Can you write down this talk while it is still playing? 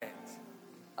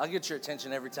I'll get your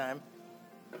attention every time.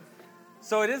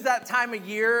 So it is that time of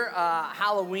year,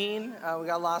 Halloween. We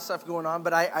got a lot of stuff going on,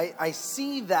 but I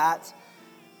see that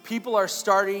people are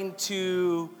starting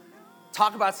to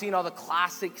talk about seeing all the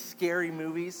classic scary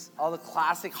movies, all the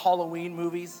classic Halloween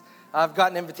movies. I've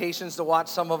gotten invitations to watch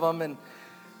some of them, and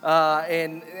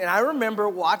I remember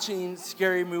watching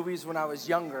scary movies when I was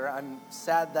younger. I'm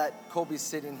sad that Colby's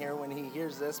sitting here when he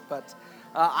hears this, but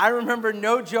I remember,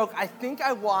 no joke, I think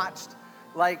I watched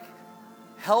like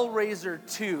Hellraiser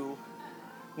 2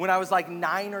 when I was like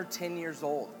 9 or 10 years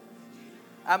old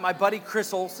at my buddy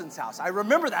Chris Olsen's house. I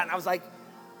remember that, and I was like,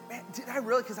 man, did I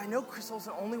really? Because I know Chris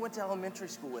Olsen only went to elementary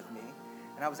school with me,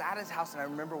 and I was at his house, and I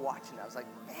remember watching it. I was like,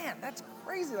 man, that's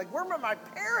crazy. Like, where were my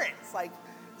parents? Like,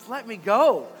 just let me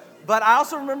go. But I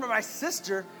also remember my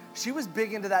sister, she was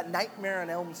big into that Nightmare on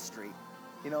Elm Street,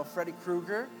 Freddy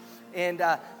Krueger. And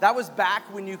that was back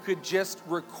when you could just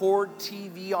record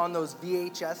TV on those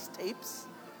VHS tapes.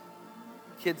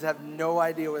 Kids have no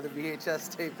idea what a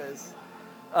VHS tape is.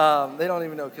 They don't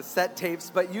even know cassette tapes.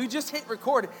 But you just hit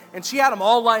record, and she had them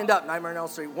all lined up. Nightmare on Elm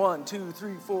Street, 1, 2,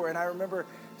 3, 4. And I remember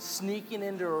sneaking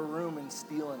into a room and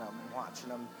stealing them and watching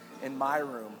them in my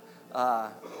room,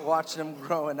 watching them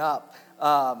growing up.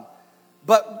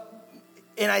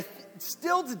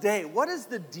 Still today, what is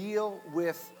the deal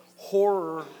with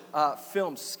horror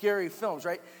films, scary films,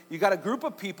 right? You got a group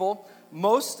of people.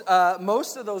 Most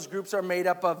of those groups are made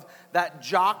up of that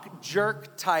jock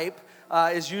jerk type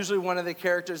is usually one of the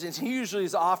characters, and he usually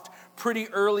is off pretty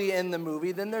early in the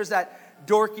movie. Then there's that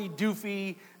dorky,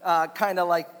 doofy, kind of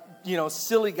like,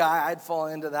 silly guy. I'd fall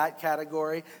into that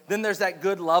category. Then there's that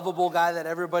good, lovable guy that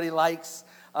everybody likes.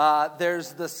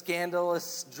 There's the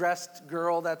scandalous dressed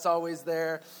girl that's always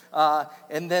there,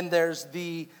 and then there's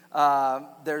the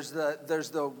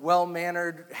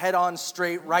well-mannered, head-on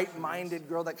straight, right-minded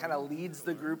girl that kind of leads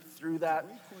the group through that,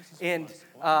 and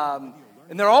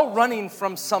they're all running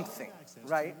from something,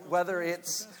 right? Whether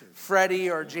it's Freddy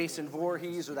or Jason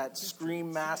Voorhees or that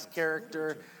Scream mask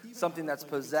character, something that's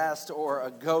possessed, or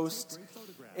a ghost.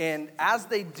 And as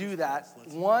they do that,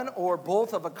 one or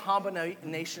both of a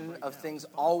combination of things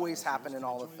always happen in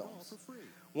all the films.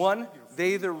 One,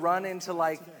 they either run into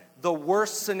like the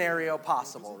worst scenario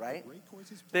possible, right?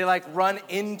 They like run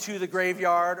into the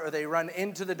graveyard, or they run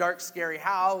into the dark, scary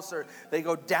house, or they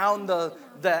go down the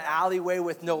alleyway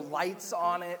with no lights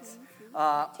on it,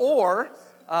 or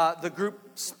the group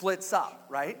splits up,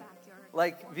 right?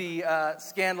 Like the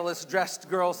scandalous dressed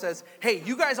girl says, hey,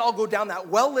 you guys all go down that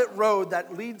well-lit road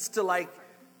that leads to like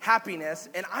happiness,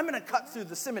 and I'm going to cut through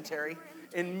the cemetery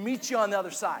and meet you on the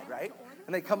other side, right?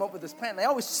 And they come up with this plan. They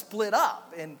always split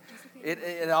up, and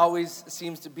it always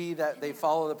seems to be that they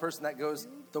follow the person that goes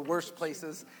the worst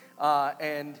places,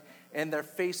 and they're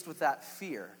faced with that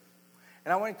fear.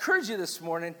 And I want to encourage you this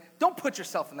morning, don't put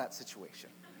yourself in that situation,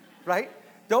 right?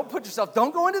 Don't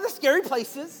go into the scary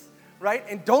places, right?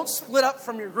 And don't split up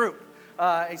from your group,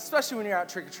 especially when you're out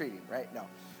trick-or-treating, right? No.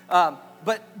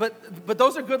 But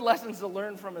those are good lessons to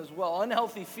learn from as well.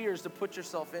 Unhealthy fears to put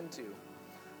yourself into.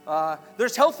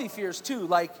 There's healthy fears too,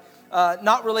 like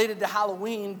not related to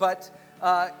Halloween, but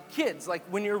kids. Like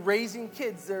when you're raising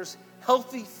kids, there's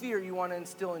healthy fear you want to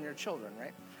instill in your children,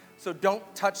 right? So don't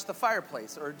touch the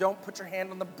fireplace, or don't put your hand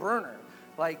on the burner.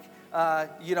 Like,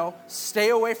 stay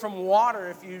away from water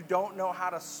if you don't know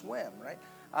how to swim, right?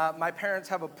 My parents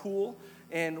have a pool,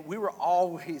 and we were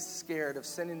always scared of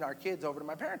sending our kids over to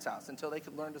my parents' house until they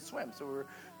could learn to swim. So we were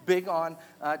big on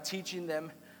teaching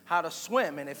them how to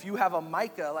swim. And if you have a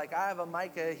Micah, like I have a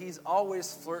Micah, he's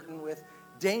always flirting with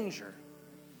danger.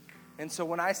 And so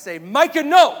when I say, Micah,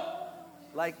 no!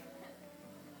 Like,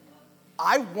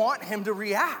 I want him to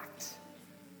react.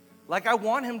 Like, I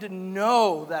want him to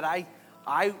know that I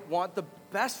want the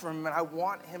best for him, and I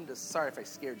want him to, sorry if I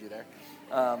scared you there.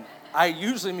 I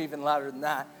usually am even louder than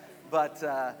that, but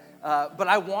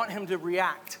I want him to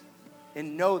react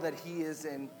and know that he is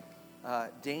in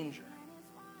danger.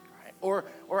 Right?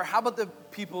 Or how about the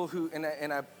people who, and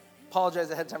I apologize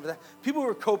ahead of time for that, people who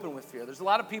are coping with fear. There's a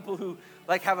lot of people who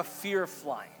like have a fear of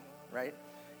flying, right?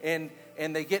 And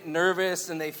they get nervous,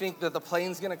 and they think that the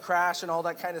plane's going to crash and all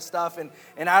that kind of stuff, and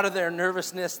out of their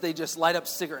nervousness, they just light up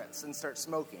cigarettes and start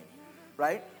smoking,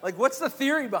 right? Like, what's the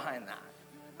theory behind that?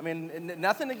 I mean,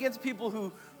 nothing against people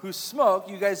who smoke.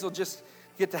 You guys will just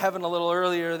get to heaven a little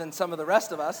earlier than some of the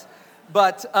rest of us.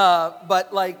 But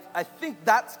like, I think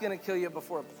that's going to kill you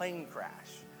before a plane crash,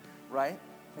 right?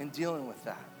 And dealing with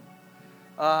that.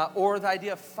 Or the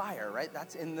idea of fire, right?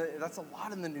 That's a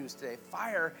lot in the news today.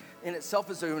 Fire in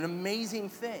itself is an amazing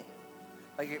thing.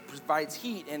 Like, it provides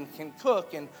heat and can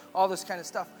cook and all this kind of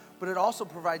stuff. but it also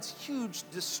provides huge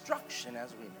destruction,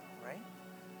 as we know, right?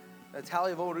 A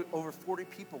tally of over 40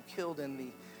 people killed in the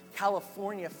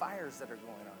California fires that are going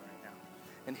on right now,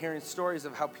 and hearing stories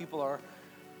of how people are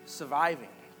surviving.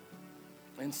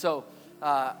 And so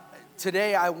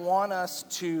today I want us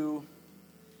to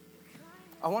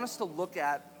look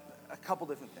at a couple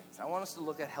different things. I want us to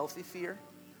look at healthy fear.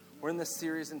 We're in this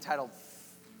series entitled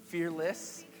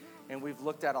Fearless, and we've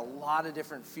looked at a lot of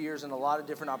different fears and a lot of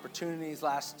different opportunities,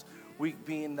 last week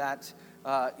being that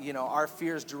our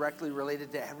fear is directly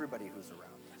related to everybody who's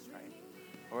around us, right?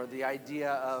 Or the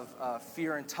idea of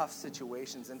fear in tough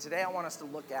situations. And today I want us to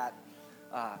look at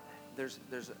there's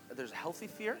a healthy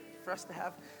fear for us to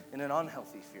have and an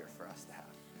unhealthy fear for us to have.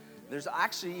 There's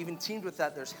actually, even teamed with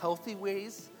that, there's healthy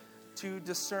ways to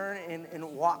discern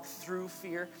and walk through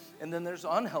fear, and then there's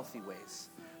unhealthy ways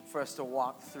for us to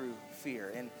walk through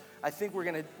fear. And I think we're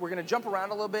gonna jump around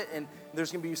a little bit, and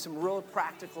there's gonna be some real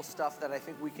practical stuff that I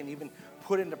think we can even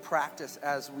put into practice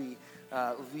as we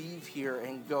leave here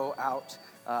and go out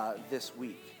this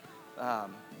week.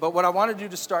 But what I want to do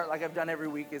to start, like I've done every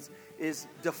week, is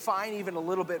define even a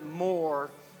little bit more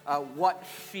what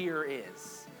fear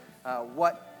is,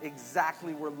 what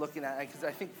exactly we're looking at, because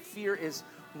I think fear is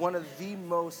one of the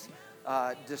most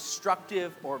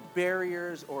destructive or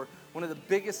barriers, or one of the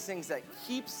biggest things that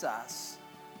keeps us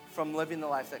from living the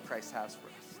life that Christ has for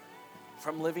us,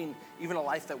 from living even a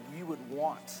life that we would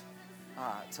want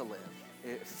to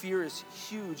live. Fear is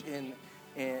huge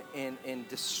in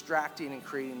distracting and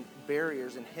creating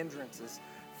barriers and hindrances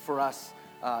for us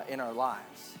in our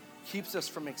lives. Keeps us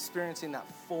from experiencing that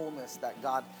fullness that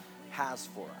God has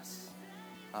for us.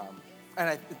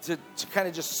 And to kind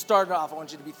of just start it off, I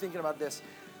want you to be thinking about this.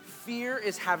 Fear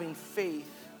is having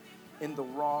faith in the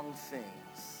wrong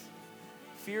things.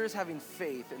 Fear is having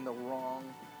faith in the wrong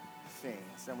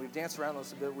things. And we've danced around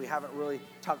this a bit. We haven't really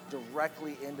talked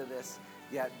directly into this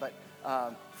yet, but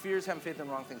fear is having faith in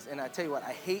the wrong things. And I tell you what,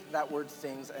 I hate that word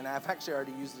things, and I've actually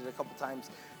already used it a couple times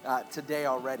today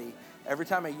already. Every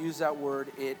time I use that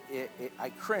word, I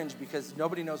cringe because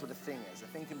nobody knows what a thing is. A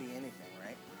thing can be anything,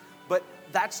 right? But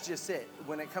that's just it.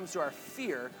 When it comes to our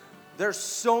fear, there's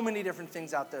so many different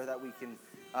things out there that we can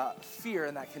fear,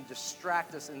 and that can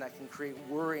distract us, and that can create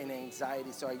worry and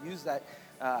anxiety. So I use that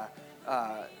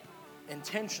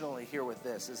intentionally here with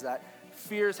this, is that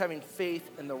fear is having faith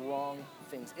in the wrong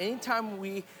things. Anytime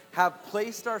we have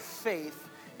placed our faith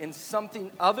in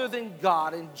something other than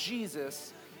God and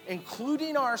Jesus,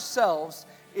 including ourselves,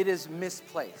 it is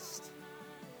misplaced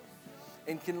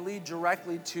and can lead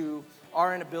directly to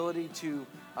our inability to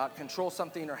control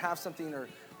something or have something or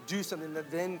do something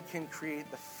that then can create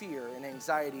the fear and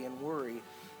anxiety and worry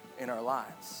in our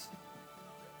lives.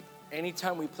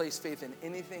 Anytime we place faith in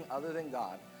anything other than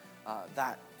God,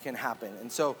 that can happen.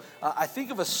 And so I think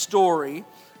of a story,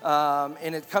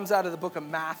 and it comes out of the book of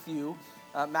Matthew.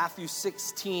 Matthew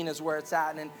 16 is where it's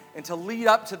at. And to lead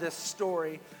up to this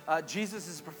story, Jesus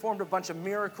has performed a bunch of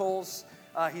miracles.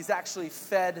 He's actually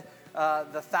fed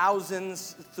the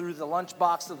thousands through the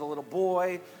lunchbox of the little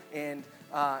boy, and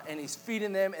he's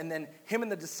feeding them. And then him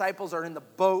and the disciples are in the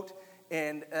boat,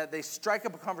 and they strike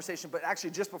up a conversation. But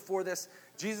actually, just before this,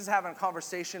 Jesus is having a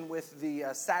conversation with the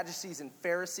Sadducees and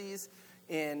Pharisees,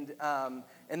 and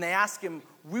they ask him,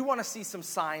 "We want to see some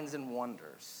signs and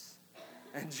wonders."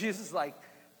 And Jesus is like,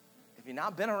 "Have you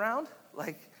not been around?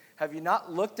 Like, have you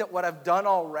not looked at what I've done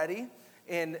already?"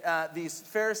 And these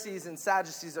Pharisees and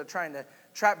Sadducees are trying to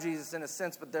trap Jesus in a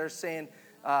sense, but they're saying,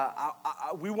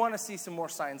 we want to see some more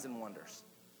signs and wonders.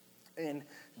 And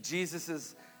Jesus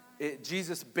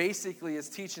basically is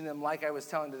teaching them, like I was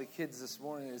telling to the kids this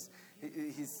morning, is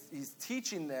he's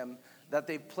teaching them that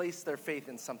they've placed their faith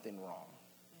in something wrong.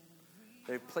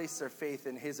 They've placed their faith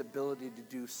in his ability to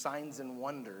do signs and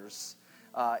wonders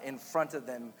in front of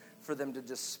them for them to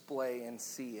display and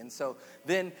see. And so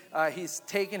then he's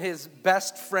taken his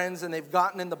best friends, and they've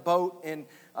gotten in the boat, and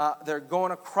they're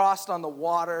going across on the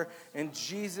water, and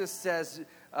Jesus says,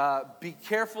 be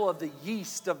careful of the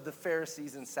yeast of the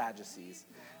Pharisees and Sadducees.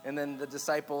 And then the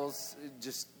disciples,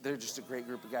 they're just a great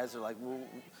group of guys. They're like, well,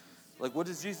 like, what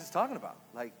is Jesus talking about?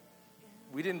 Like,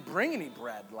 we didn't bring any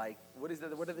bread. Like, what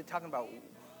are they talking about?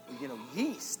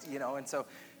 Yeast, And so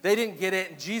they didn't get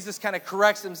it. And Jesus kind of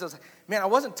corrects them and says, man, I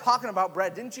wasn't talking about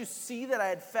bread. Didn't you see that I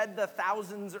had fed the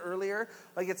thousands earlier?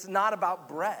 Like, it's not about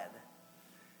bread.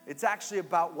 It's actually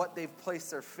about what they've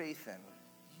placed their faith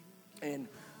in.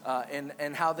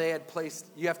 And how they had placed,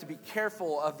 you have to be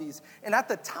careful of these. And at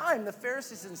the time, the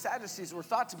Pharisees and Sadducees were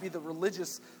thought to be the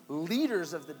religious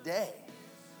leaders of the day.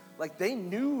 Like, they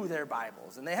knew their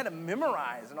Bibles, and they had to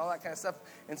memorize and all that kind of stuff.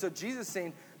 And so Jesus is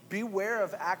saying, beware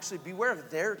of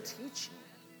their teaching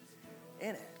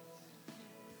in it.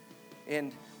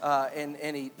 And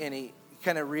he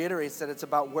kind of reiterates that it's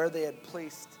about where they had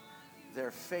placed their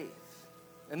faith.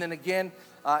 And then again,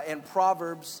 in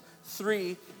Proverbs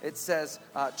 3, it says,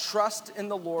 trust in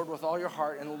the Lord with all your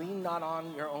heart and lean not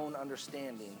on your own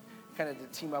understanding. Kind of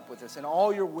to team up with this. In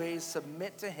all your ways,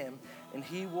 submit to him, and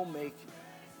he will make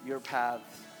your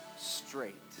paths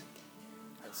straight.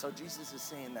 And so Jesus is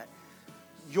saying that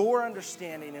your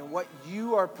understanding and what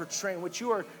you are portraying, what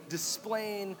you are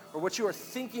displaying, or what you are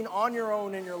thinking on your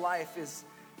own in your life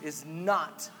is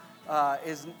not,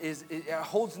 it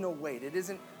holds no weight. It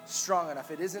isn't strong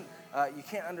enough. It isn't, you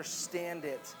can't understand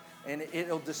it, and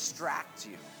it'll distract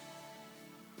you.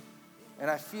 And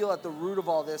I feel at the root of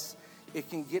all this, it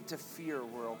can get to fear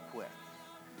real quick.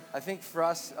 I think for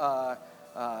us,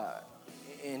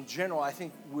 in general, I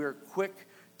think we're quick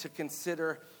to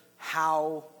consider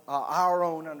how our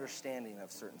own understanding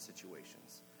of certain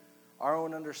situations, our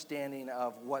own understanding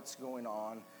of what's going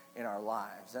on in our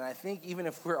lives. And I think even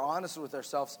if we're honest with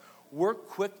ourselves, we're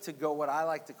quick to go what I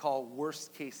like to call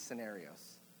worst case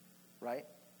scenarios, right?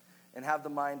 And have the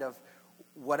mind of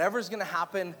whatever's going to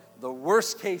happen, the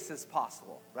worst case is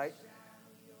possible, right?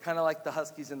 Kind of like the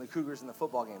Huskies and the Cougars in the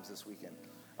football games this weekend.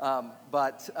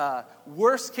 But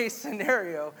worst case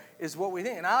scenario is what we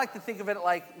think. And I like to think of it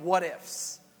like what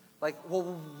ifs. Like,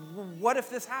 well, what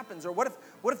if this happens? Or what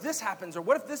if this happens? Or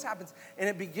what if this happens? And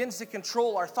it begins to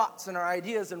control our thoughts and our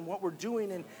ideas and what we're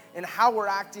doing and how we're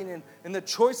acting and the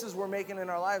choices we're making in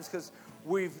our lives, because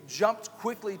we've jumped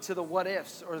quickly to the what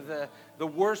ifs or the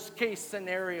worst case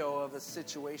scenario of a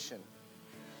situation.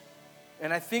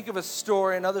 And I think of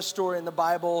another story in the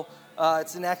Bible.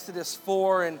 It's in Exodus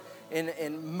 4,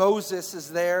 and Moses is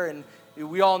there. And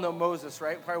we all know Moses,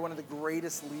 right? Probably one of the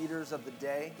greatest leaders of the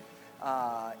day.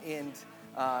 And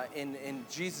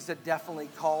Jesus had definitely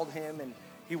called him, and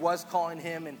he was calling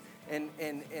him. And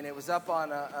it was up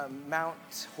on a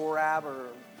Mount Horeb or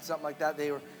something like that.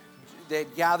 They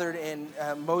had gathered, and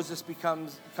Moses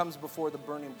comes before the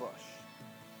burning bush.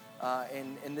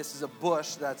 And this is a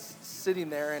bush that's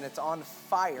sitting there, and it's on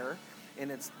fire,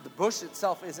 and the bush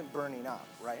itself isn't burning up,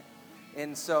 right?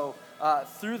 And so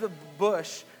through the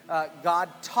bush, God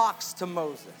talks to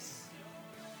Moses,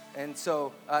 and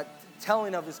so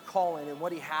telling of his calling and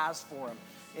what he has for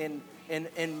him.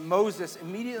 And Moses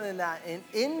immediately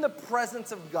in the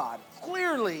presence of God,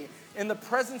 clearly in the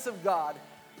presence of God,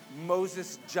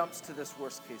 Moses jumps to this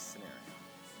worst case scenario.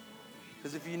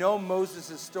 Because if you know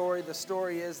Moses' story, the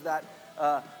story is that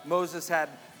Moses had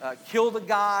killed a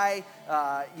guy.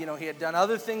 He had done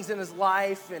other things in his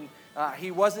life, and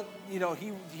he wasn't, he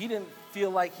didn't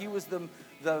feel like he was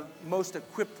the most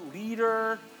equipped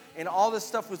leader, and all this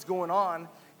stuff was going on.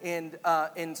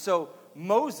 And so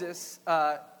Moses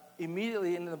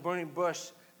immediately in the burning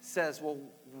bush says, well,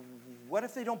 what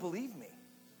if they don't believe me?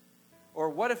 Or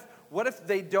what if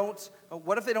they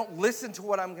don't listen to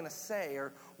what I'm going to say?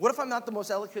 Or what if I'm not the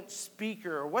most eloquent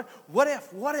speaker? Or what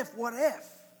if?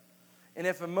 And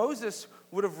if Moses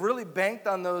would have really banked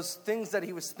on those things that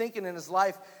he was thinking in his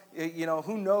life,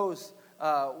 who knows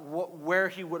where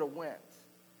he would have went.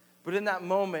 But in that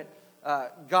moment,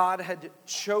 God had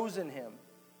chosen him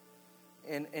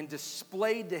and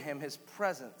displayed to him his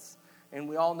presence. And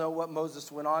we all know what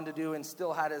Moses went on to do, and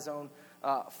still had his own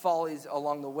follies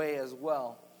along the way as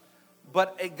well.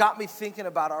 But it got me thinking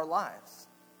about our lives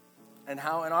and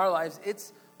how in our lives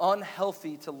it's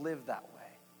unhealthy to live that way.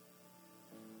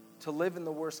 To live in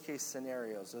the worst case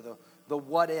scenarios or the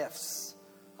what ifs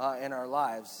in our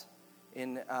lives.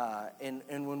 And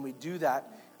when we do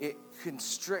that, it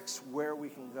constricts where we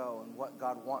can go and what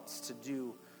God wants to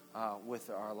do with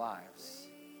our lives.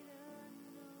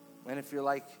 And if you're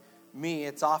like me,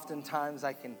 it's oftentimes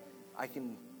I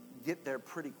can get there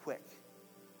pretty quick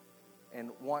and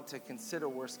want to consider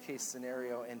worst case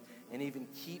scenario and even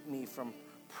keep me from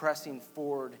pressing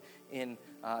forward in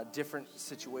different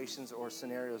situations or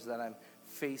scenarios that I'm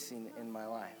facing in my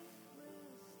life.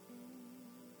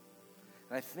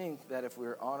 And I think that if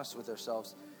we're honest with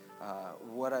ourselves,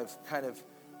 what I've kind of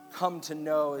come to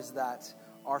know is that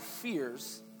our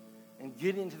fears and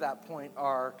getting to that point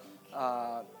are,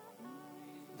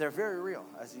 they're very real,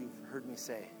 as you've heard me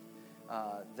say.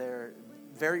 They're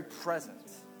very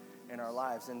present in our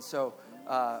lives. And so,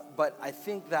 but I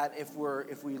think that if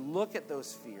we look at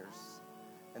those fears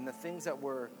and the things that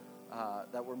we're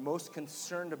most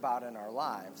concerned about in our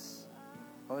lives,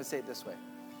 I'm going to say it this way.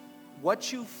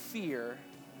 What you fear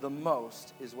the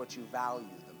most is what you value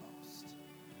the most.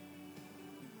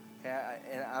 Okay,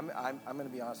 and I'm going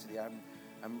to be honest with you.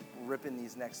 I'm ripping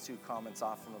these next two comments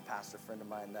off from a pastor friend of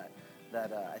mine that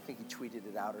that I think he tweeted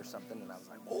it out or something, and I was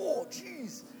like, oh,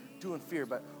 geez, doing fear.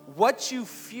 But what you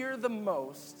fear the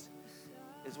most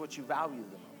is what you value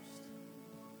the most.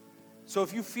 So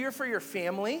if you fear for your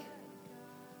family,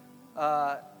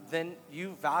 then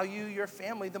you value your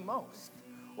family the most.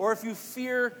 Or if you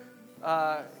fear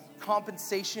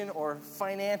compensation or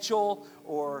financial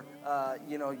or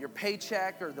your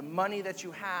paycheck or the money that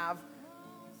you have,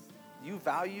 you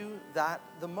value that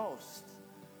the most.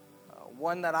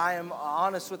 One that I am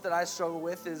honest with that I struggle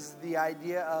with is the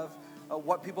idea of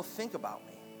what people think about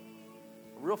me.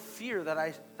 A real fear that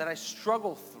I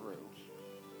struggle through.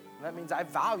 And that means I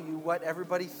value what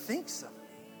everybody thinks of me.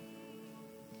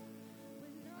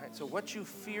 All right, so what you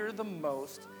fear the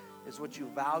most is what you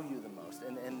value the most.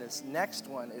 And this next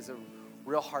one is a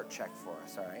real heart check for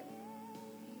us, all right?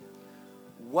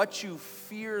 What you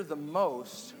fear the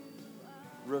most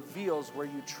reveals where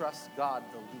you trust God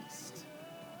the least.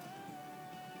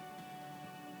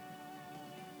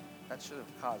 That should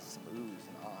have caused some oohs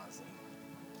and ahs,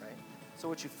 right? So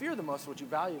what you fear the most, what you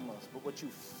value the most, but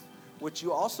what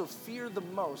you also fear the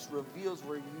most reveals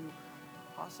where you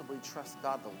possibly trust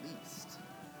God the least,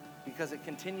 because it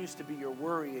continues to be your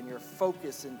worry and your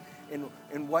focus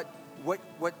and what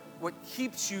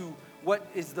keeps you, what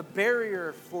is the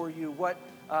barrier for you,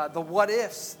 the what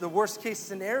ifs, the worst case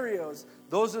scenarios.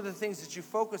 Those are the things that you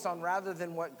focus on rather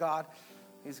than what God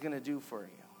is going to do for you.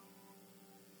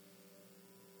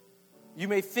 You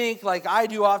may think, like I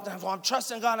do often, well, I'm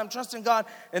trusting God,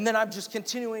 and then I'm just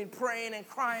continuing praying and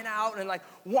crying out and like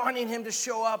wanting him to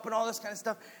show up and all this kind of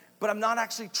stuff, but I'm not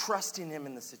actually trusting him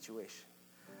in the situation.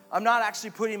 I'm not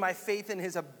actually putting my faith in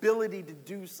his ability to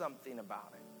do something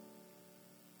about it.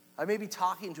 I may be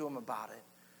talking to him about it,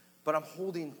 but I'm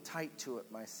holding tight to it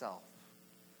myself.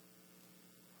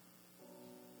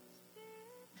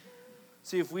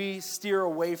 See, if we steer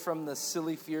away from the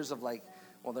silly fears of like,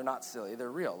 well, they're not silly, they're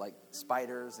real, like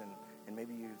spiders and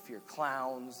maybe you fear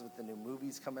clowns with the new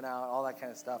movies coming out, all that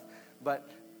kind of stuff. But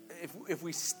if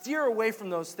we steer away from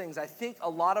those things, I think a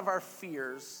lot of our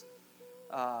fears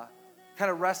kind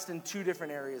of rest in two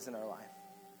different areas in our life.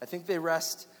 I think they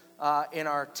rest in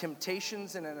our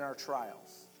temptations and in our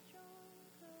trials.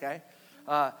 Okay?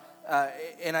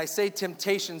 And I say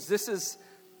temptations,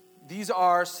 these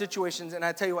are situations, and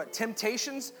I tell you what,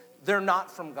 temptations, they're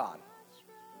not from God.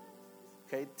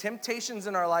 Okay, temptations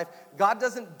in our life, God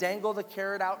doesn't dangle the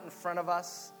carrot out in front of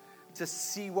us to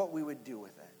see what we would do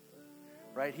with it,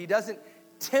 right? He doesn't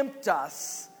tempt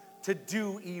us to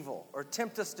do evil or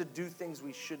tempt us to do things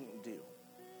we shouldn't do,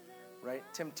 right?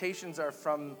 Temptations are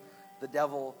from the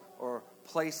devil or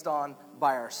placed on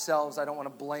by ourselves. I don't want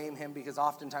to blame him because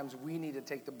oftentimes we need to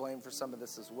take the blame for some of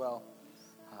this as well.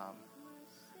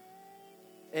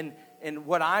 And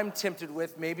what I'm tempted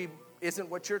with maybe isn't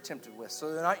what you're tempted with.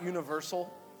 So they're not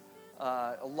universal.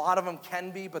 A lot of them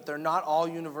can be, but they're not all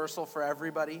universal for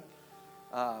everybody.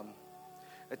 A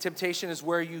temptation is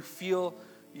where you feel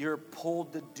you're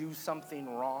pulled to do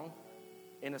something wrong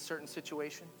in a certain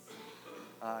situation.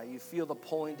 You feel the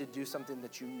pulling to do something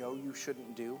that you know you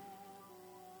shouldn't do.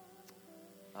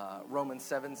 Romans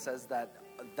 7 says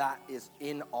that is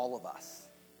in all of us.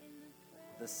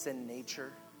 The sin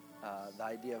nature, the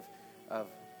idea of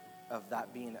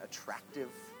that being attractive.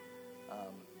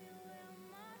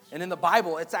 And in the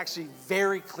Bible, it's actually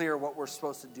very clear what we're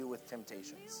supposed to do with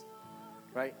temptations,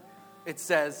 right? It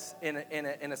says in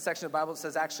a section of the Bible, it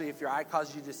says actually if your eye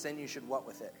causes you to sin, you should what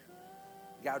with it?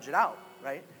 Gouge it out,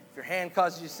 right? If your hand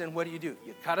causes you to sin, what do?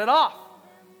 You cut it off,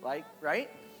 like, right?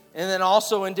 And then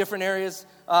also in different areas,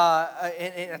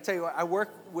 and I tell you what, I work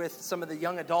with some of the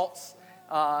young adults.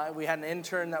 We had an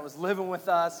intern that was living with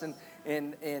us, and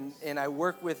I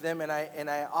work with them, and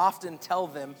I often tell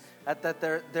them that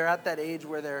they're at that age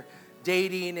where they're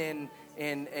dating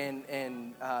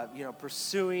and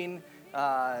pursuing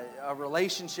a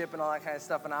relationship and all that kind of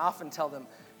stuff. And I often tell them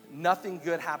nothing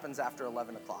good happens after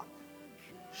 11 o'clock.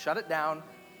 Shut it down,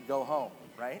 go home,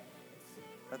 right?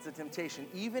 That's a temptation.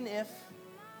 Even if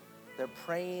they're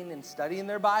praying and studying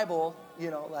their Bible,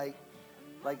 like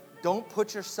don't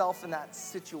put yourself in that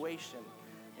situation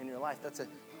in your life. That's a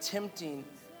tempting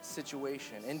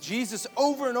situation. And Jesus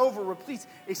over and over repeats,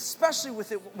 especially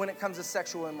with it when it comes to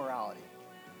sexual immorality.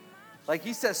 Like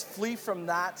he says, flee from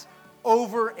that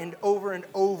over and over and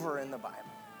over in the Bible,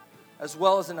 as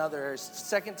well as in other areas.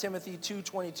 2 Timothy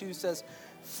 2:22 says,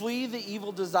 flee the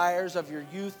evil desires of your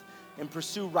youth and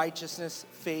pursue righteousness,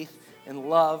 faith, and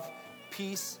love,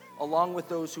 peace, along with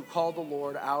those who call the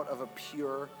Lord out of a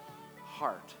pure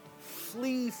heart.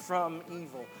 Flee from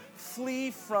evil. Flee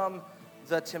from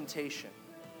the temptation.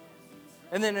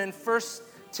 And then in 1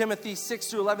 Timothy 6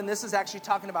 through 11, this is actually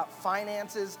talking about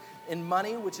finances and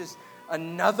money, which is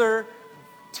another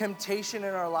temptation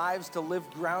in our lives to live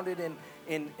grounded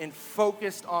and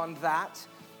focused on that.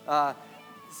 1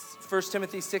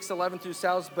 Timothy 6:11 through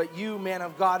 12, but you, man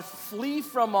of God, flee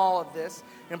from all of this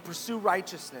and pursue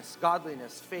righteousness,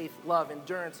 godliness, faith, love,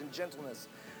 endurance, and gentleness.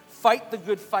 Fight the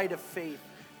good fight of faith.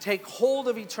 Take hold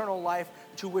of eternal life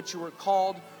to which you were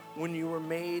called when you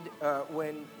made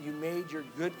your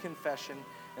good confession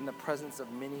in the presence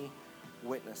of many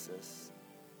witnesses.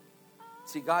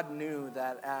 See, God knew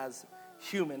that as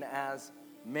human, as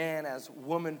man, as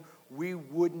woman, we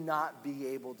would not be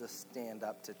able to stand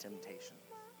up to temptation.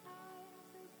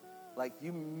 Like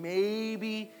you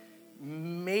maybe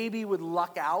would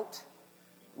luck out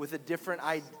with a different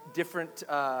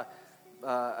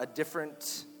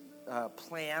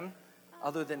plan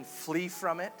other than flee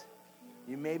from it.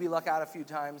 You maybe luck out a few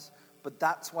times, but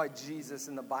that's why Jesus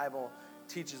in the Bible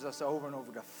teaches us over and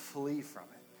over to flee from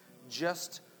it.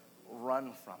 Just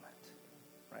run from it,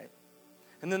 right?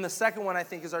 And then the second one, I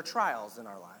think, is our trials in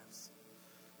our lives.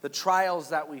 The trials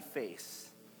that we face.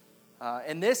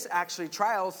 And this actually,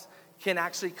 trials can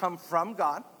actually come from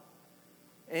God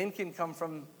and can come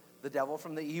from the devil,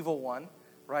 from the evil one,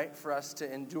 right, for us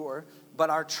to endure. But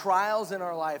our trials in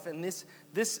our life, and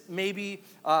this may be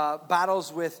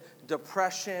battles with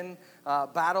depression,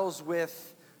 battles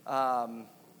with a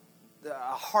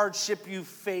hardship you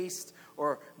faced,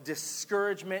 or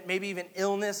discouragement, maybe even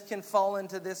illness can fall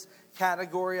into this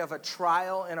category of a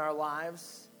trial in our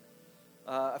lives.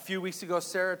 A few weeks ago,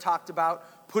 Sarah talked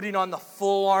about putting on the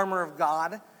full armor of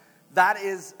God. That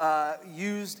is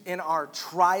used in our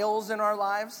trials in our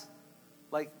lives,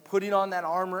 like putting on that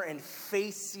armor and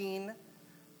facing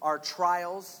our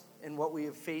trials and what we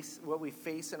face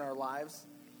in our lives.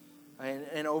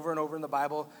 And over in the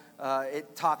Bible,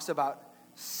 it talks about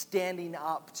standing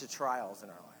up to trials in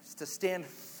our lives, to stand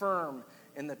firm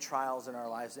in the trials in our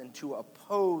lives and to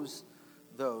oppose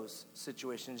those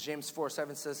situations. James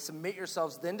 4:7 says, submit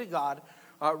yourselves then to God,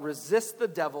 resist the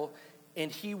devil, and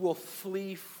he will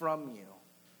flee from you.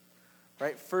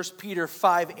 Right? 1 Peter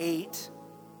 5:8.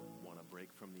 Want to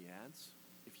break from the ads?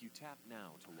 If you tap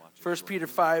now to watch 1 Peter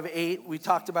 5:8, we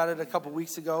talked about it a couple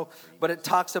weeks ago, but it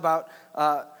talks about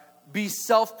be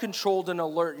self-controlled and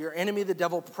alert. Your enemy, the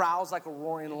devil, prowls like a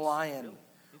roaring lion.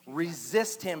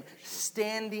 Resist him,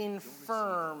 standing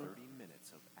firm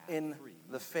in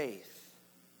the faith.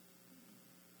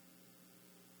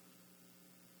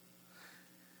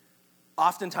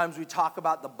 Oftentimes we talk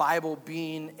about the Bible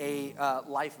being a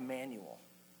life manual,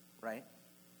 right?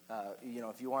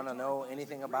 If you want to know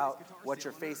anything about what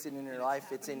you're facing in your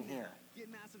life, it's in here,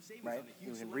 right?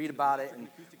 You can read about it, and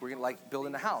we're going to like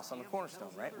building a house on the cornerstone,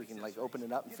 right? We can like open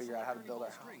it up and figure out how to build our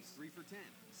house.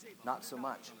 Not so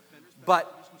much.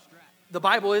 But the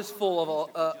Bible is full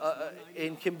of,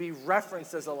 and can be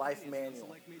referenced as a life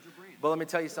manual. But let me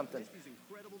tell you something.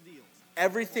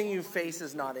 Everything you face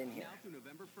is not in here.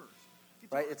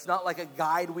 Right? It's not like a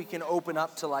guide we can open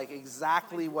up to like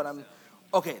exactly what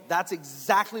that's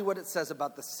exactly what it says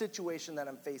about the situation that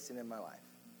I'm facing in my life.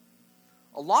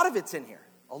 A lot of it's in here.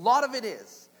 A lot of it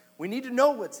is. We need to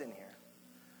know what's in here.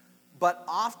 But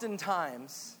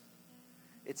oftentimes,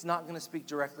 it's not going to speak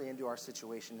directly into our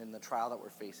situation in the trial that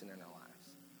we're facing in our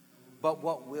lives. But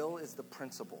what will is the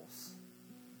principles.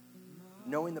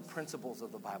 Knowing the principles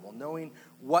of the Bible, knowing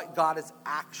what God is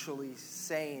actually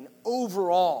saying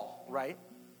overall, right?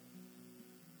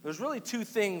 There's really two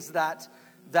things that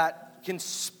can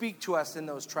speak to us in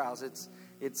those trials. And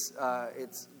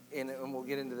we'll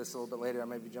get into this a little bit later. I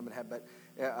might be jumping ahead, but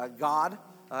God,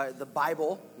 the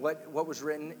Bible, what was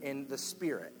written in the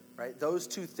Spirit, right? Those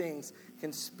two things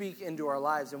can speak into our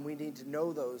lives, and we need to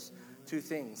know those two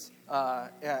things.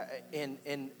 And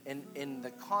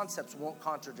the concepts won't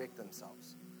contradict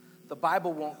themselves. The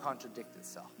Bible won't contradict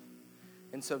itself.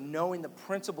 And so knowing the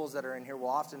principles that are in here will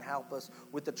often help us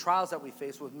with the trials that we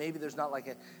face with. Maybe there's not like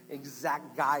an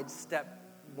exact guide, step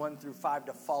 1 through 5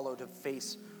 to follow to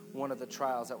face one of the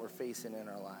trials that we're facing in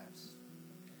our lives.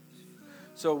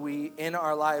 So in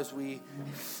our lives, we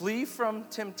flee from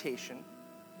temptation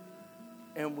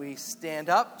and we stand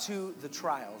up to the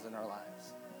trials in our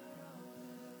lives.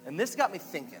 And this got me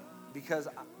thinking, because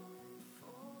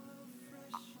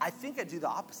I think I do the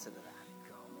opposite of that.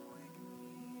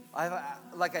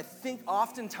 I think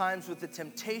oftentimes with the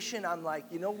temptation, I'm like,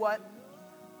 you know what?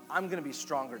 I'm going to be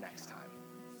stronger next time.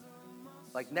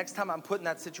 Like next time I'm put in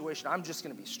that situation, I'm just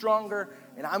going to be stronger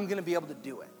and I'm going to be able to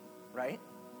do it, right?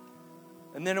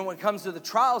 And then when it comes to the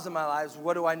trials in my lives,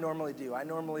 what do I normally do? I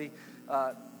normally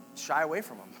shy away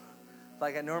from them.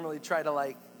 Like I normally try to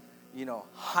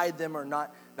hide them or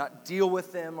not deal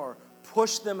with them or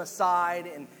push them aside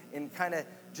and kind of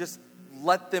just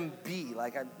let them be.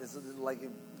 Like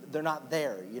they're not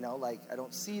there, like I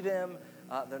don't see them,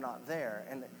 they're not there.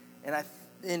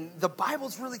 And the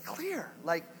Bible's really clear.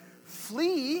 Like,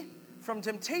 flee from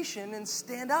temptation and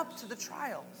stand up to the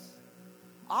trials.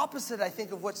 Opposite, I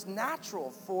think, of what's natural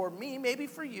for me, maybe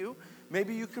for you.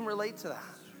 Maybe you can relate to that.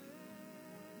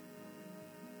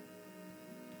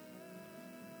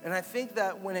 And I think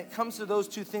that when it comes to those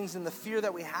two things and the fear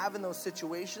that we have in those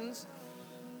situations,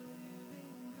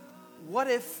 what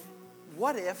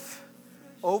if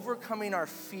overcoming our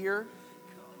fear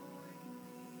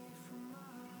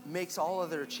makes all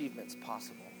other achievements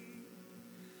possible?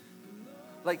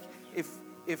 Like,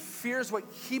 if fear is what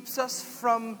keeps us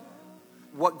from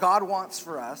what God wants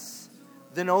for us,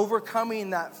 then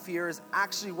overcoming that fear is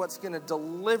actually what's going to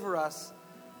deliver us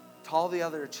to all the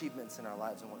other achievements in our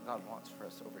lives and what God wants for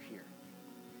us over here.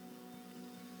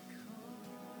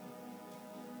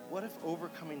 What if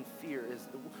overcoming fear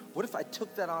what if I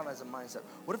took that on as a mindset?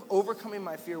 What if overcoming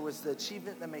my fear was the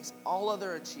achievement that makes all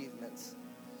other achievements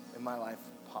in my life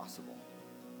possible?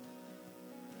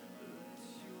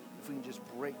 If we can just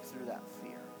break through that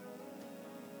fear.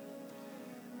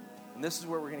 And this is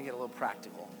where we're going to get a little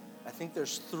practical. I think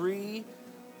there's 3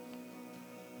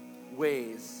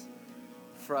 ways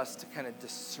for us to kind of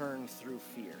discern through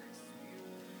fear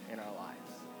in our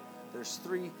lives. There's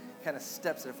 3 kind of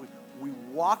steps that if we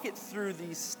walk it through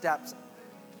these steps,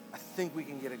 I think we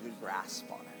can get a good grasp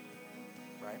on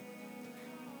it, right?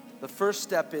 The first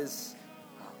step is,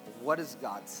 what does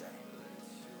God say?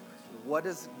 What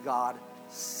does God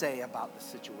say about the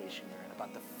situation you're in,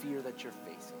 about the fear that you're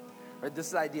facing? Right? This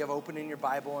is the idea of opening your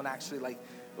Bible and actually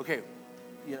you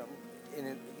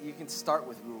can start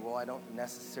with Google. I don't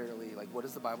necessarily, what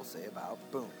does the Bible say about?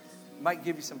 Boom. It might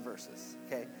give you some verses,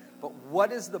 okay? But what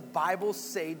does the Bible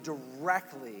say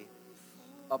directly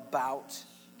about,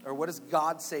 or what does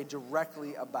God say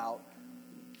directly about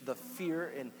the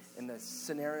fear and the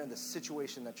scenario and the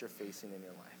situation that you're facing in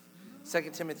your life?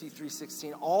 2 Timothy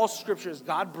 3:16, all scripture is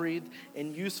God-breathed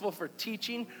and useful for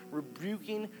teaching,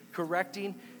 rebuking,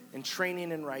 correcting, and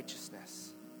training in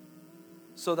righteousness,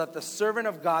 so that the servant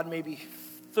of God may be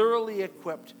thoroughly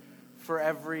equipped for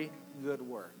every good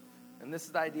work. And this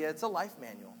is the idea, it's a life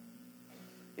manual.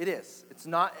 It is. It's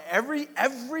not,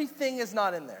 everything is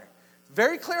not in there. It's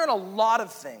very clear on a lot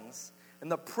of things,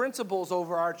 and the principles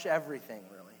overarch everything,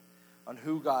 really, on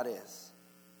who God is.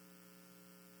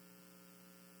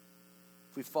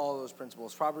 If we follow those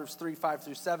principles. Proverbs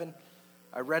 3:5-7.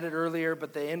 I read it earlier,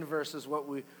 but the end verse is what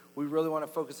we really want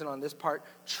to focus in on this part.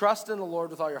 Trust in the Lord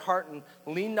with all your heart and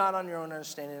lean not on your own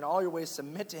understanding. In all your ways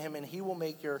submit to him, and he will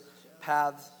make your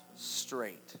paths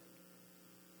straight.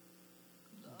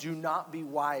 Do not be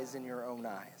wise in your own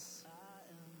eyes.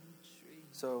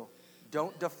 So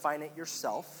don't define it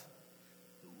yourself.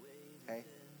 Okay?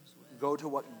 Go to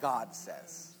what God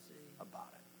says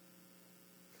about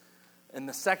it. And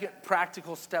the second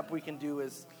practical step we can do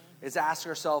is ask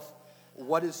ourselves,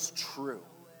 what is true?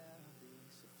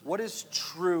 What is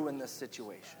true in this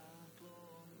situation?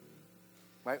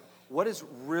 Right? What is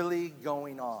really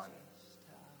going on?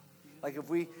 Like, if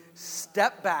we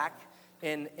step back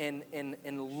and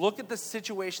look at the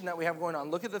situation that we have going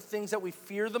on, look at the things that we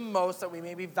fear the most, that we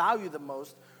maybe value the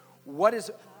most, what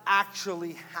is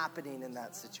actually happening in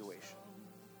that situation?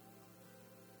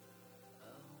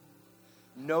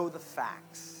 Know the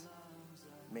facts,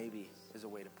 maybe, is a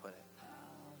way to put it.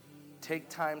 Take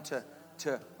time to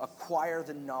acquire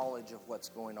the knowledge of what's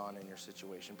going on in your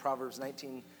situation. Proverbs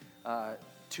 19,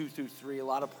 2-3, a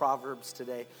lot of Proverbs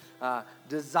today.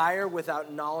 Desire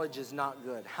without knowledge is not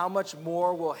good. How much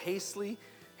more will hasty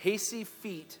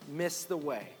feet miss the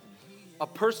way? A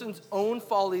person's own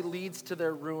folly leads to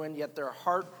their ruin, yet their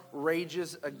heart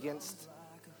rages against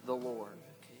the Lord.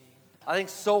 I think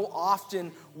so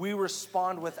often we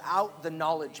respond without the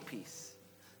knowledge piece.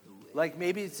 Like,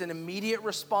 maybe it's an immediate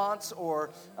response or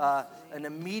an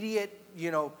immediate,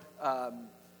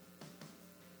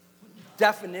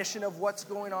 definition of what's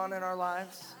going on in our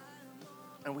lives.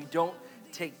 And we don't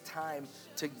take time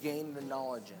to gain the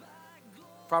knowledge in it.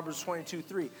 Proverbs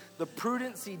 22:3. The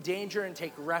prudent see danger and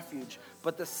take refuge,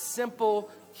 but the simple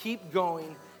keep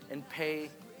going and pay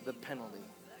the penalty.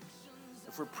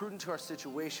 If we're prudent to our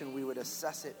situation, we would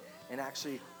assess it and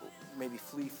actually maybe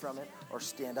flee from it or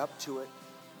stand up to it.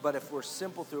 But if we're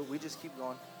simple through it, we just keep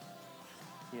going,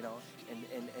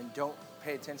 and don't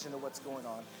pay attention to what's going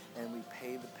on, and we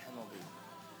pay the penalty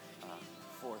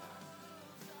for that.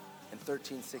 And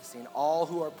 13:16, all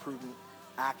who are prudent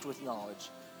act with knowledge,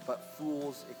 but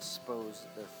fools expose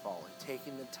their folly.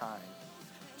 Taking the time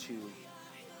to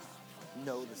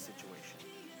know the situation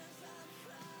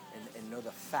and know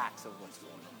the facts of what's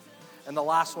going on. And the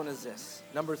last one is this,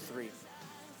 number 3.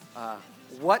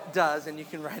 What does, and you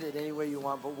can write it any way you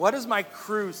want, but what does my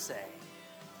crew say?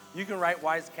 You can write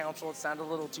wise counsel. It sounded a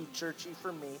little too churchy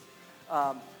for me.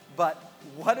 But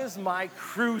what does my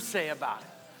crew say about it?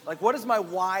 Like, what does my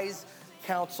wise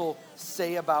counsel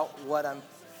say about what I'm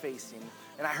facing?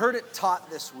 And I heard it taught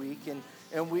this week. And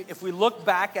if we look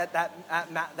back at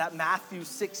that Matthew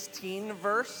 16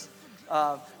 verse,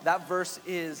 that verse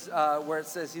is where it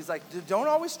says, he's like, don't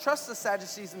always trust the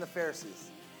Sadducees and the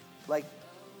Pharisees. Like,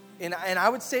 and I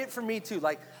would say it for me too.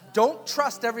 Like, don't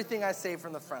trust everything I say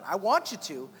from the front. I want you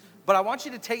to, but I want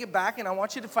you to take it back, and I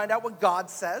want you to find out what God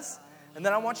says. And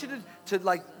then I want you to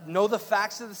like know the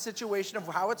facts of the situation of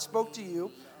how it spoke to you,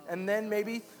 and then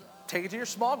maybe take it to your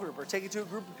small group or take it to a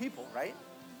group of people, right?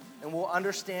 And we'll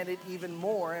understand it even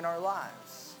more in our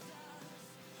lives.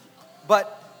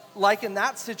 But like in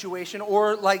that situation,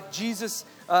 or like Jesus,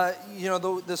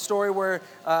 the story where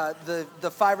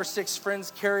the 5 or 6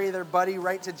 friends carry their buddy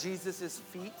right to Jesus'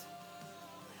 feet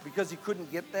because he couldn't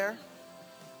get there.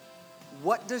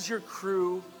 What does your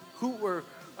crew,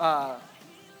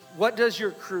 what does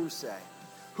your crew say?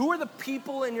 Who are the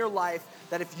people in your life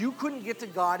that if you couldn't get to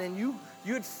God and you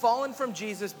had fallen from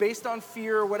Jesus based on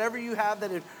fear or whatever you have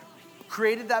that had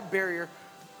created that barrier,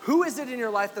 who is it in your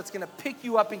life that's going to pick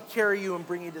you up and carry you and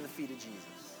bring you to the feet of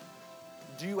Jesus?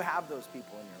 Do you have those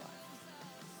people in your life?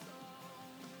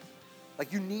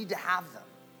 Like, you need to have them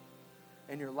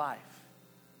in your life.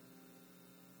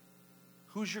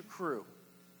 Who's your crew?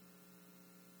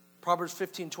 Proverbs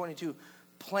 15:22,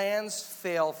 plans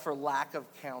fail for lack of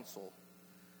counsel,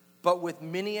 but with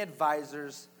many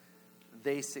advisors,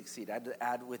 they succeed. I'd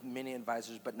add with many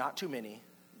advisors, but not too many,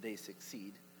 they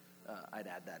succeed. I'd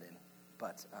add that in.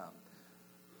 But,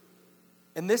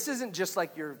 and this isn't just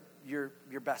like your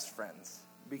best friends,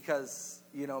 because,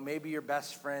 maybe your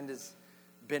best friend has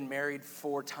been married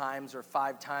 4 times or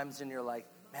 5 times, and you're like,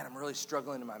 man, I'm really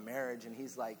struggling in my marriage. And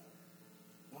he's like,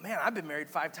 well, man, I've been married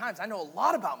 5 times. I know a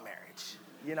lot about marriage,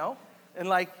 And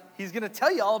like, he's going to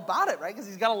tell you all about it, right? Because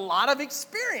he's got a lot of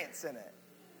experience in it.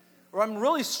 Or I'm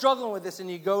really struggling with this, and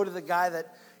you go to the guy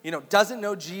that, doesn't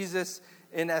know Jesus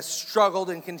and has struggled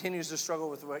and continues to struggle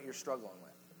with what you're struggling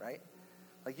with, right?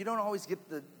 Like, you don't always get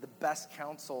the best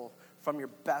counsel from your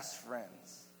best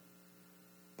friends.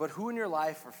 But who in your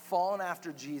life are falling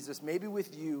after Jesus, maybe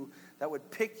with you, that would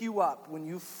pick you up when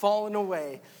you've fallen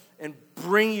away and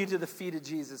bring you to the feet of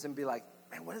Jesus and be like,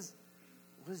 man, what does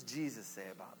Jesus say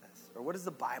about this? Or what does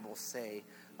the Bible say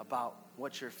about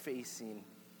what you're facing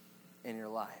in your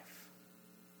life?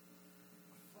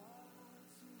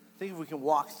 I think if we can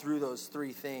walk through those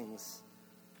 3 things,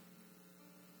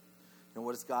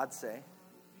 what does God say?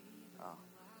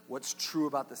 What's true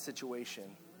about the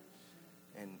situation?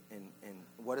 And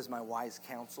what does my wise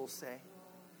counsel say?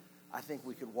 I think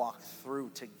we could walk through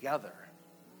together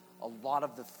a lot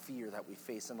of the fear that we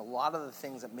face and a lot of the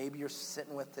things that maybe you're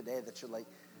sitting with today that you're like,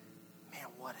 man,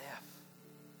 what if?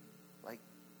 I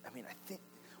think,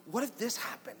 what if this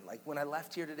happened? Like, when I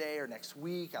left here today or next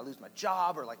week, I lose my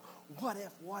job, or like, what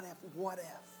if?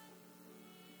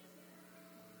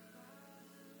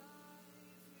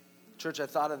 Church, I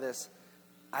thought of this.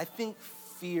 I think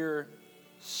fear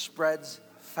spreads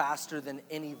faster than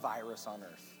any virus on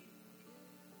earth.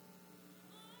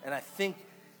 And I think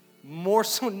more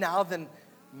so now than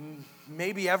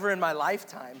maybe ever in my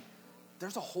lifetime,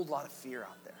 there's a whole lot of fear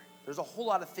out there. There's a whole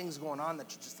lot of things going on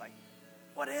that you're just like,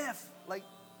 what if? Like,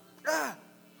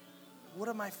 what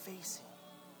am I facing?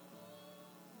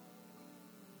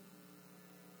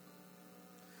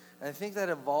 And I think that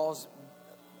involves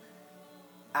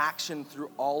action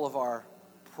through all of our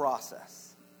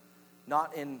process.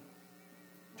 Not in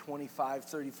 25,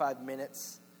 35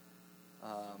 minutes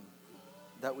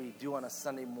that we do on a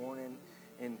Sunday morning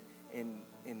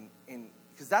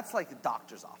because that's like a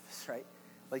doctor's office, right?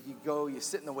 Like, you go, you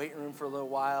sit in the waiting room for a little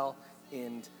while,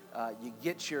 and you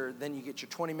get your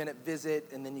 20-minute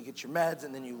visit, and then you get your meds,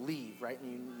 and then you leave, right?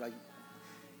 And you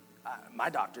my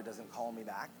doctor doesn't call me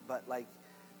back, but like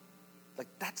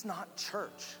that's not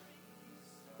church.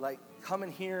 Like,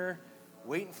 coming here,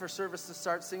 waiting for service to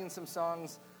start, singing some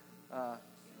songs,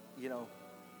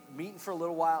 meeting for a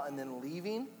little while, and then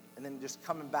leaving, and then just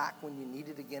coming back when you need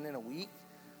it again in a week.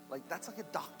 Like, that's like a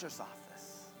doctor's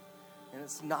office. And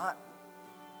it's not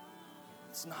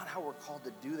how we're called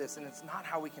to do this, and it's not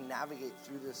how we can navigate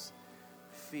through this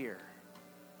fear.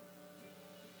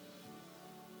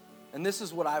 And this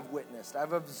is what I've witnessed.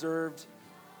 I've observed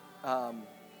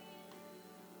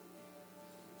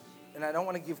and I don't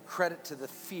want to give credit to the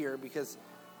fear, because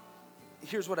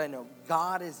here's what I know.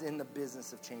 God is in the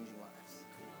business of changing lives.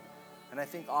 And I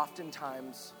think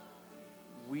oftentimes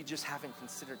we just haven't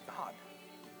considered God.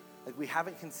 Like, we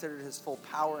haven't considered his full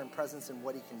power and presence and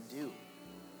what he can do.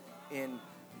 And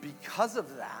because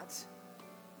of that,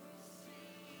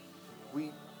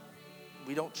 we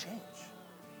don't change.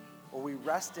 Or we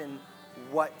rest in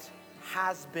what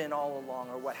has been all along,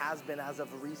 or what has been as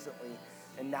of recently,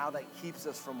 and now that keeps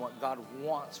us from what God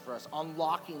wants for us,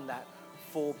 unlocking that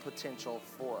full potential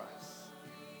for us.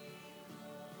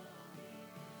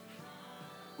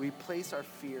 We place our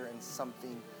fear in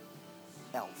something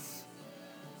else,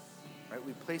 right?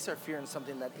 We place our fear in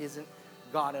something that isn't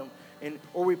God,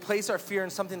 or we place our fear in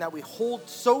something that we hold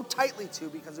so tightly to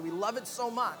because we love it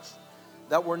so much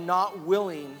that we're not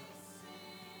willing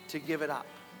to give it up.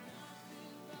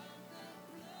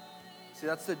 See,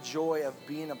 that's the joy of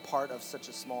being a part of such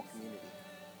a small community.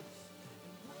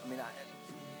 I mean,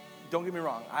 don't get me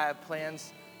wrong. I have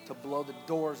plans to blow the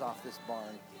doors off this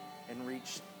barn and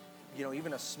reach,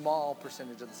 even a small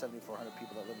percentage of the 7,400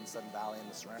 people that live in Sudden Valley and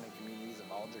the surrounding communities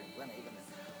of Alger and Glen Haven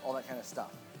and all that kind of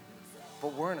stuff.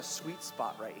 But we're in a sweet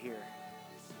spot right here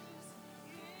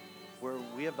where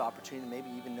we have the opportunity to maybe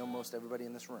even know most everybody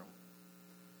in this room.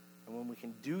 And when we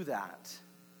can do that,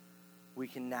 we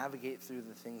can navigate through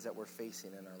the things that we're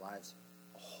facing in our lives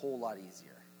a whole lot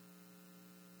easier.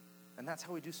 And that's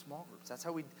how we do small groups.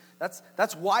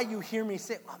 That's why you hear me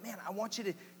say, oh man, I want you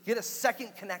to get a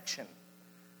second connection.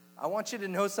 I want you to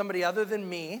know somebody other than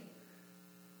me.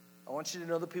 I want you to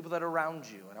know the people that are around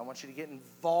you. And I want you to get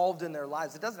involved in their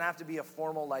lives. It doesn't have to be a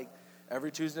formal, like,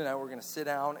 every Tuesday night we're going to sit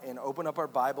down and open up our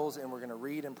Bibles and we're going to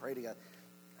read and pray together.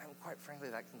 And quite frankly,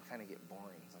 that can kind of get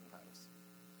boring sometimes.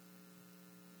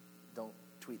 Don't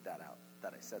tweet that out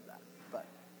that I said that. But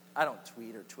I don't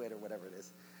tweet or twit or whatever it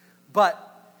is. But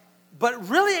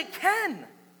really it can.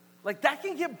 Like, that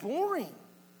can get boring.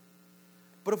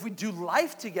 But if we do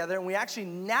life together and we actually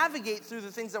navigate through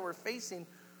the things that we're facing,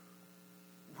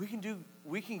 we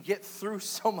can get through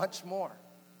so much more.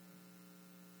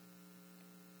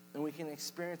 And we can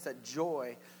experience that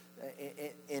joy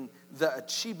in the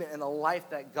achievement and the life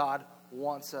that God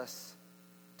wants us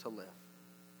to live.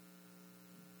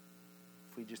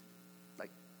 If we just,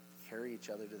 carry each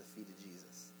other to the feet of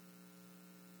Jesus.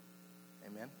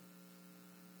 Amen?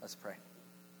 Let's pray.